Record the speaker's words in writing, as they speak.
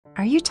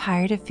Are you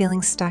tired of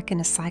feeling stuck in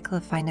a cycle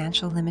of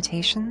financial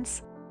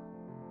limitations?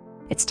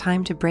 It's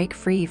time to break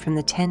free from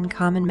the 10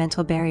 common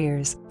mental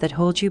barriers that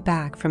hold you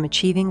back from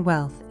achieving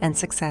wealth and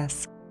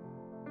success.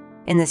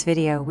 In this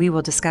video, we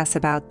will discuss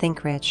about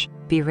Think Rich,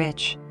 Be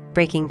Rich,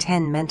 breaking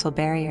 10 mental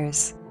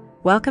barriers.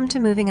 Welcome to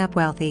Moving Up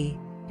Wealthy,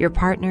 your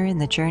partner in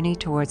the journey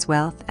towards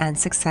wealth and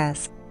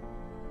success.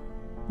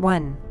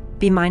 1.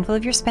 Be mindful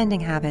of your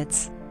spending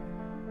habits.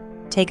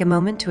 Take a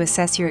moment to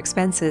assess your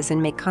expenses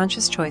and make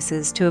conscious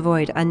choices to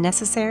avoid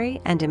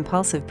unnecessary and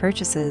impulsive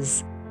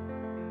purchases.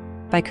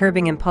 By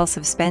curbing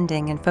impulsive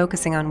spending and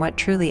focusing on what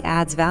truly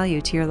adds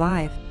value to your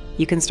life,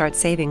 you can start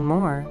saving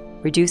more,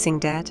 reducing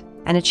debt,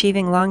 and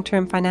achieving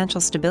long-term financial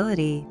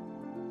stability.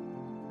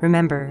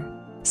 Remember,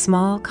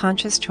 small,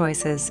 conscious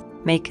choices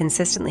made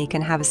consistently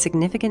can have a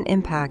significant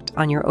impact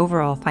on your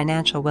overall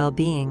financial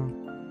well-being.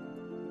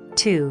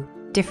 2.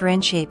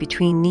 Differentiate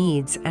between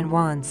needs and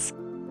wants.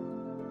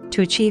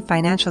 To achieve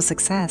financial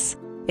success,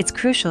 it's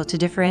crucial to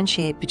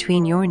differentiate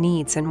between your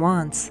needs and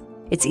wants.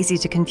 It's easy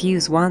to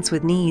confuse wants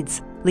with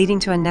needs, leading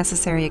to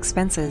unnecessary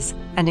expenses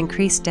and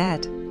increased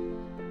debt.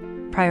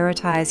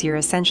 Prioritize your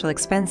essential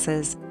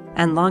expenses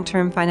and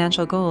long-term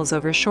financial goals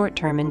over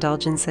short-term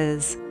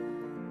indulgences.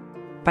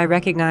 By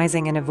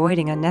recognizing and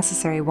avoiding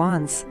unnecessary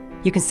wants,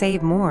 you can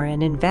save more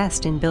and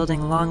invest in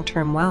building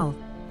long-term wealth.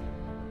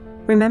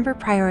 Remember,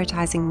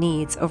 prioritizing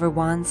needs over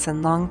wants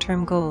and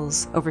long-term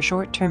goals over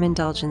short-term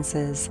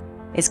indulgences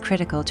is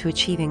critical to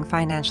achieving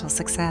financial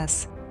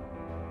success.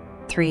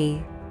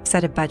 3.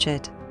 Set a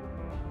budget.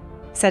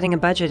 Setting a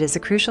budget is a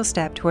crucial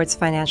step towards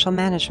financial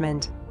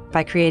management.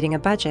 By creating a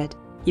budget,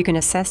 you can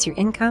assess your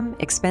income,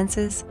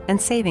 expenses,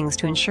 and savings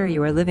to ensure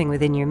you are living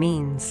within your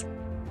means.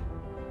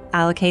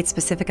 Allocate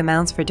specific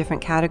amounts for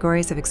different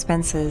categories of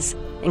expenses,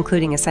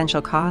 including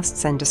essential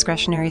costs and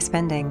discretionary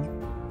spending.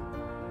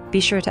 Be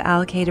sure to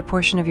allocate a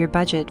portion of your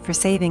budget for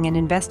saving and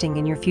investing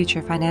in your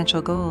future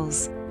financial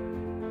goals.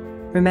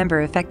 Remember,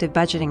 effective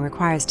budgeting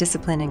requires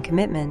discipline and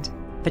commitment,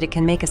 but it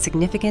can make a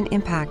significant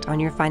impact on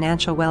your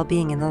financial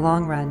well-being in the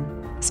long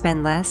run.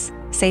 Spend less,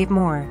 save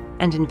more,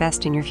 and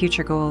invest in your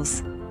future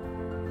goals.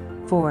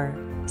 4.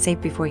 Save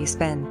before you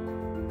spend.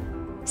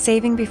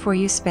 Saving before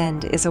you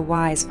spend is a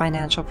wise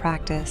financial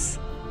practice.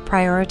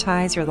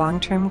 Prioritize your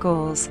long-term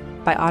goals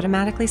by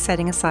automatically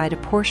setting aside a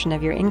portion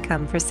of your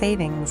income for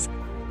savings.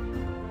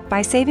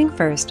 By saving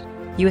first,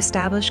 you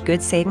establish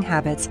good saving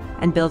habits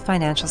and build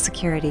financial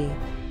security.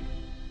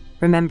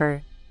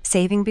 Remember,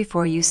 saving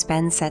before you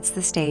spend sets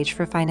the stage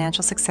for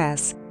financial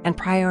success and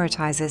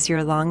prioritizes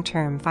your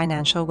long-term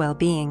financial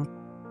well-being.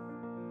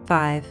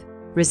 5.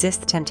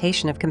 Resist the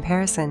temptation of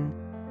comparison.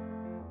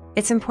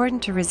 It's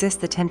important to resist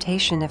the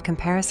temptation of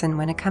comparison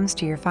when it comes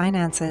to your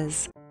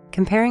finances.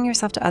 Comparing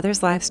yourself to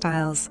others'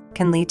 lifestyles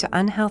can lead to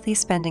unhealthy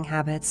spending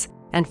habits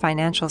and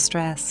financial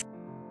stress.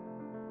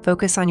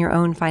 Focus on your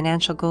own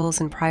financial goals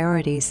and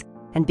priorities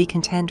and be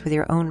content with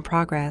your own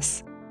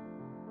progress.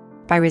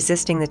 By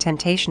resisting the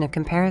temptation of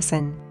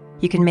comparison,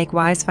 you can make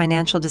wise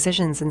financial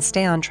decisions and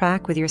stay on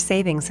track with your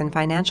savings and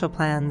financial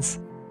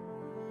plans.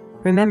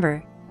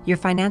 Remember, your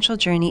financial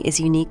journey is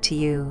unique to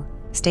you.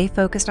 Stay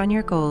focused on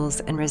your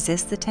goals and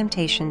resist the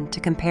temptation to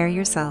compare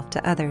yourself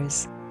to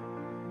others.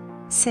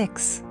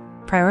 6.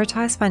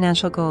 Prioritize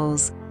financial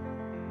goals.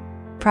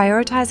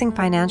 Prioritizing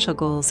financial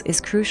goals is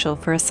crucial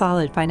for a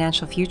solid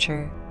financial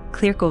future.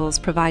 Clear goals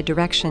provide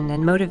direction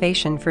and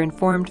motivation for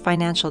informed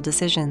financial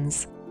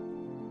decisions.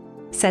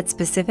 Set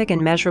specific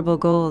and measurable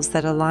goals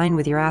that align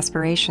with your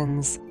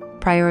aspirations.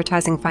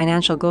 Prioritizing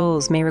financial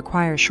goals may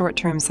require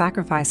short-term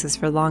sacrifices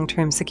for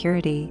long-term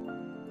security.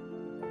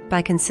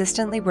 By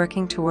consistently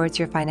working towards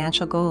your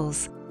financial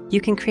goals, you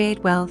can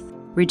create wealth,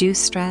 reduce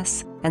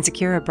stress, and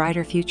secure a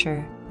brighter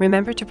future.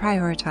 Remember to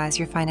prioritize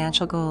your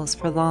financial goals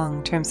for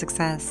long-term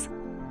success.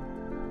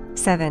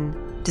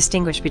 7.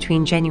 Distinguish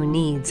between genuine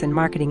needs and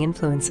marketing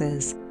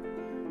influences.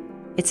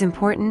 It's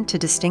important to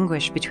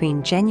distinguish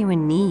between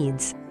genuine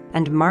needs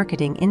and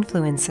marketing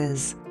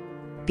influences.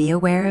 Be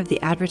aware of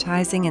the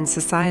advertising and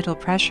societal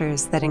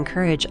pressures that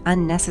encourage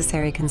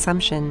unnecessary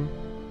consumption.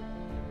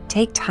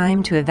 Take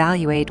time to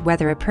evaluate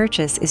whether a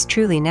purchase is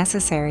truly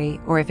necessary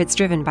or if it's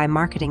driven by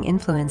marketing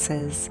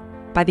influences.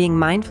 By being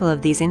mindful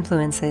of these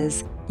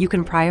influences, you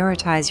can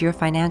prioritize your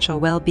financial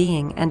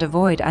well-being and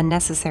avoid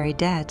unnecessary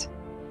debt.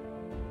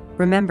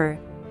 Remember,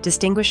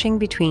 distinguishing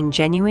between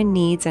genuine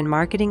needs and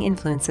marketing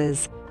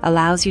influences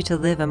allows you to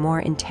live a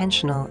more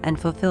intentional and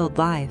fulfilled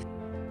life.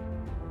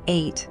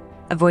 8.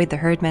 Avoid the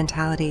herd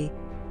mentality.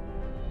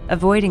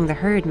 Avoiding the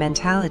herd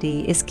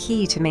mentality is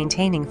key to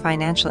maintaining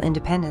financial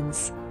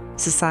independence.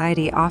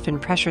 Society often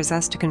pressures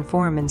us to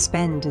conform and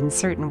spend in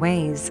certain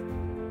ways.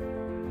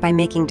 By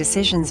making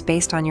decisions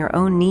based on your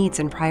own needs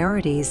and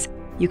priorities,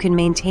 you can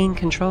maintain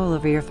control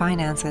over your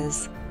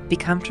finances. Be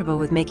comfortable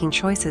with making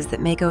choices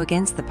that may go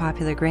against the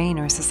popular grain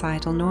or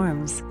societal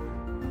norms.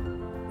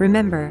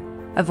 Remember,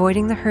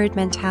 avoiding the herd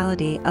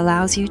mentality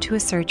allows you to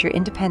assert your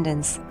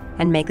independence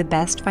and make the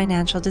best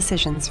financial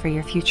decisions for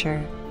your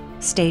future.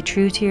 Stay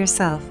true to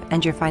yourself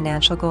and your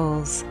financial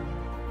goals.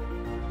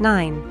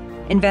 9.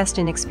 Invest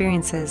in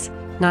experiences,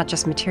 not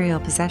just material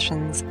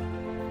possessions.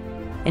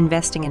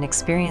 Investing in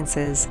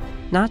experiences,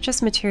 not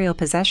just material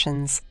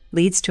possessions,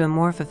 leads to a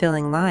more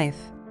fulfilling life.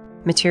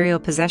 Material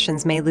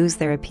possessions may lose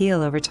their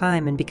appeal over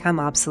time and become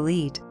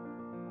obsolete.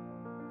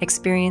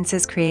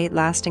 Experiences create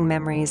lasting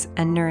memories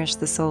and nourish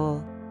the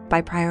soul.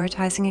 By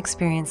prioritizing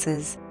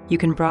experiences, you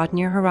can broaden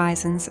your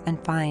horizons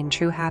and find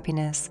true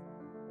happiness.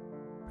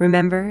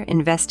 Remember,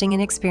 investing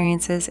in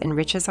experiences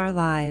enriches our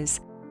lives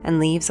and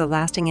leaves a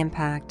lasting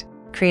impact.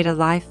 Create a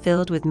life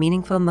filled with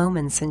meaningful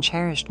moments and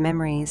cherished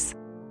memories.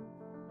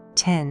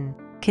 10.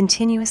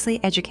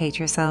 Continuously educate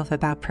yourself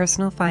about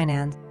personal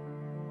finance.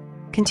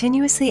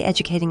 Continuously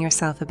educating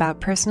yourself about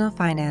personal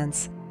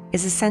finance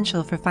is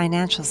essential for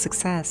financial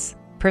success.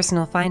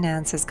 Personal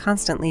finance is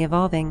constantly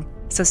evolving,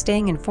 so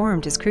staying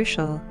informed is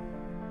crucial.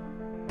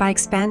 By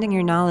expanding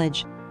your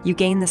knowledge, you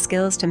gain the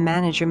skills to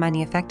manage your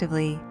money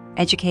effectively.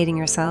 Educating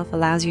yourself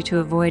allows you to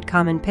avoid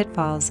common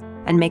pitfalls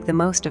and make the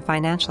most of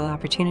financial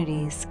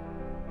opportunities.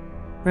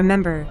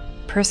 Remember,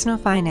 personal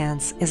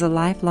finance is a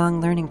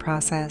lifelong learning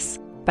process.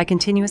 By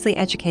continuously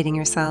educating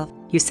yourself,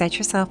 you set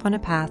yourself on a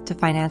path to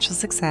financial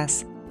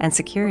success and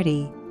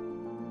security.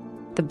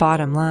 The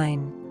bottom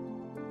line: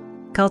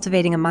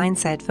 cultivating a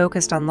mindset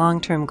focused on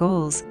long-term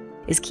goals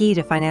is key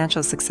to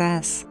financial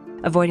success.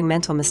 Avoiding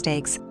mental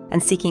mistakes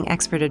and seeking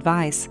expert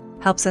advice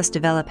helps us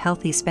develop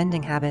healthy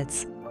spending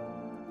habits.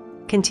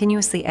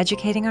 Continuously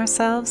educating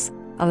ourselves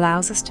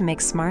allows us to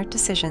make smart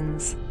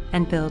decisions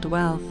and build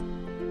wealth.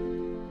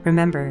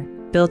 Remember,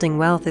 building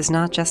wealth is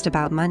not just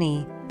about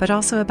money, but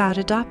also about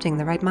adopting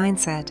the right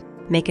mindset,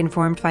 make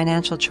informed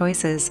financial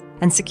choices,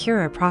 and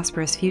secure a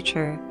prosperous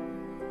future.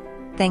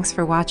 Thanks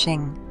for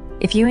watching.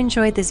 If you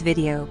enjoyed this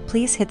video,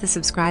 please hit the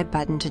subscribe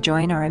button to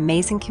join our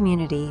amazing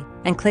community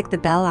and click the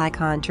bell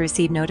icon to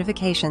receive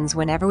notifications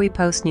whenever we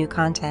post new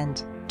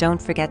content. Don't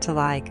forget to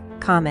like,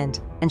 comment,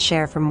 and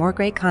share for more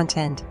great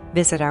content.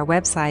 Visit our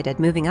website at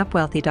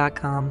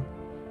movingupwealthy.com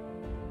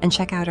and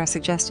check out our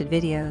suggested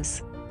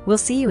videos. We'll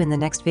see you in the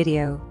next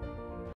video.